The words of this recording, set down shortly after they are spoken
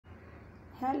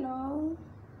Hello,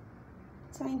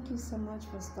 thank you so much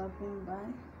for stopping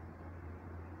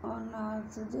by. On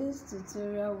today's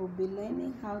tutorial, we'll be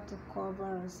learning how to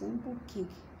cover a simple cake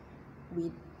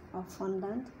with a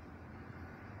fondant.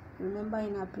 Remember,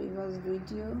 in our previous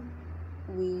video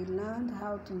we learned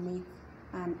how to make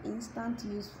an instant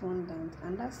use fondant,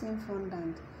 and that same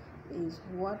fondant is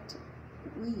what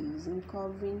we use in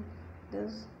covering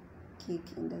this cake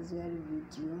in this very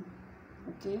video.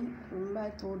 Okay, remember I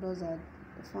told us that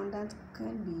the fondant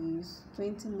can be used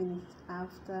 20 minutes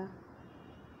after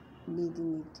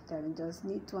kneading it, that we just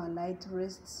need to allow it to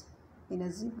rest in a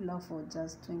ziploc for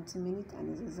just 20 minutes, and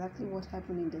it's exactly what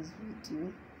happened in this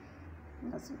video.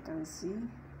 As you can see,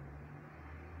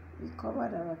 we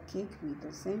covered our cake with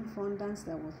the same fondant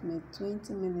that was made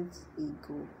 20 minutes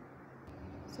ago.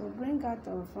 So bring out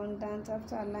our fondant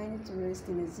after allowing it to rest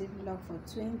in a ziploc for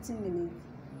 20 minutes.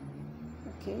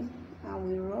 Okay, and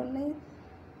we roll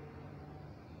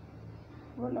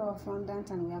our fondant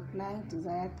and we apply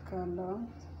desired color,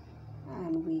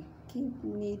 and we keep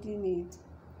kneading it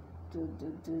to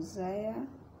the desired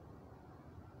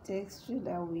texture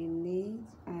that we need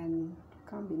and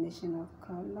combination of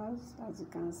colors. As you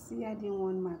can see, I didn't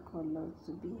want my colors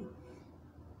to be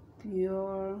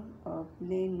pure or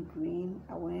plain green.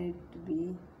 I wanted it to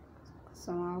be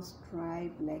somehow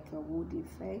striped, like a wood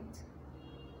effect.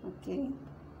 Okay,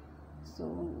 so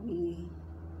we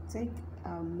take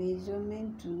our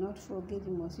measurement. Do not forget,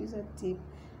 you must use a tape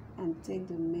and take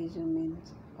the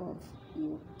measurement of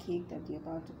your cake that you're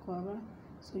about to cover,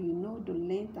 so you know the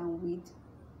length and width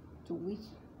to which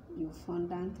your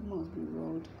fondant must be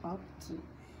rolled up to.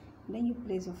 Then you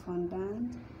place the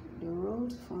fondant, the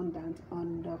rolled fondant,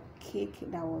 on the cake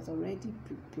that was already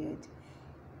prepared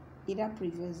either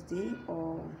previous day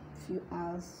or few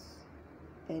hours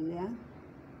earlier.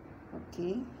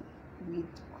 Okay, with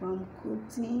crumb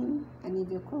coating, and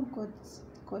if your crumb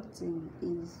coating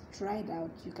is dried out,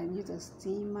 you can use a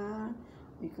steamer.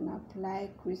 You can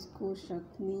apply Crisco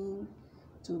shortening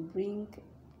to bring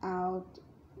out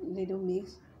little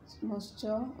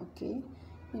moisture. Okay,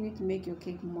 you need to make your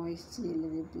cake moist a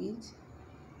little bit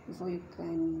before you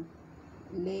can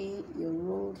lay your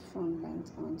rolled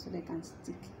fondant on, so they can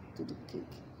stick to the cake.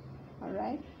 All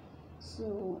right,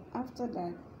 so after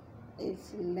that,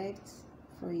 it's left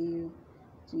for you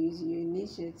to use your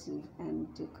initiative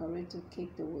and decorate your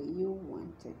cake the way you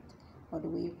want it, or the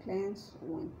way your clients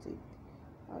want it.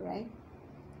 All right,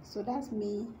 so that's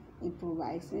me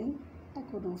improvising. I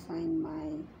couldn't find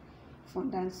my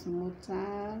fondant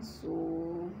smoother,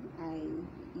 so I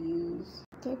use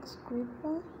cake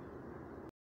scraper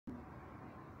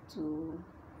to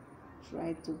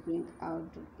try to bring out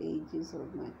the edges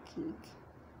of my cake,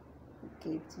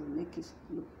 okay, to make it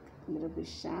look a little bit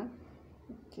sharp.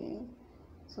 Okay,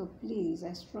 so please,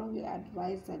 I strongly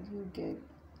advise that you get,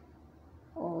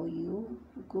 or you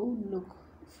go look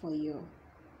for your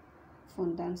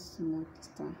fondant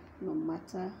smoother, no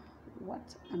matter what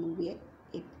and where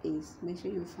it is. Make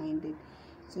sure you find it,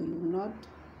 so you not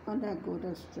undergo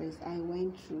the stress I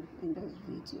went through in this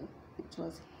video. It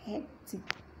was hectic.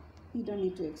 You don't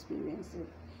need to experience it.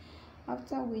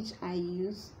 After which, I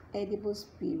use edible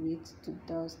spirit to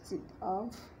dust it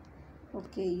off.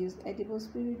 Okay, use edible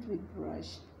spirit with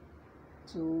brush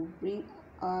to bring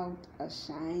out a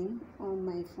shine on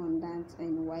my fondant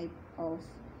and wipe off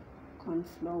corn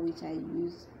flour, which I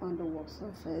use on the work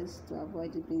surface to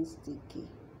avoid it being sticky.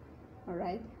 All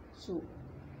right, so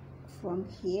from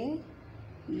here,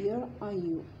 you're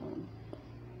on your own.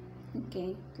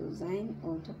 Okay, design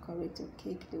or decorate your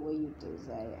cake the way you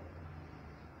desire.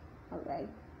 All right,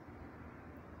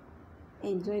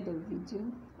 enjoy the video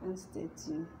and stay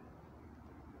tuned.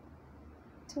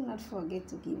 Do not forget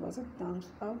to give us a thumbs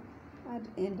up at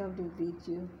the end of the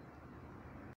video.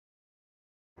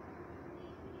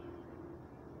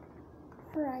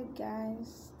 Alright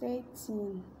guys, stay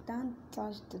tuned. Don't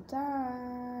touch the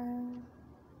dial.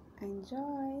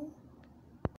 Enjoy.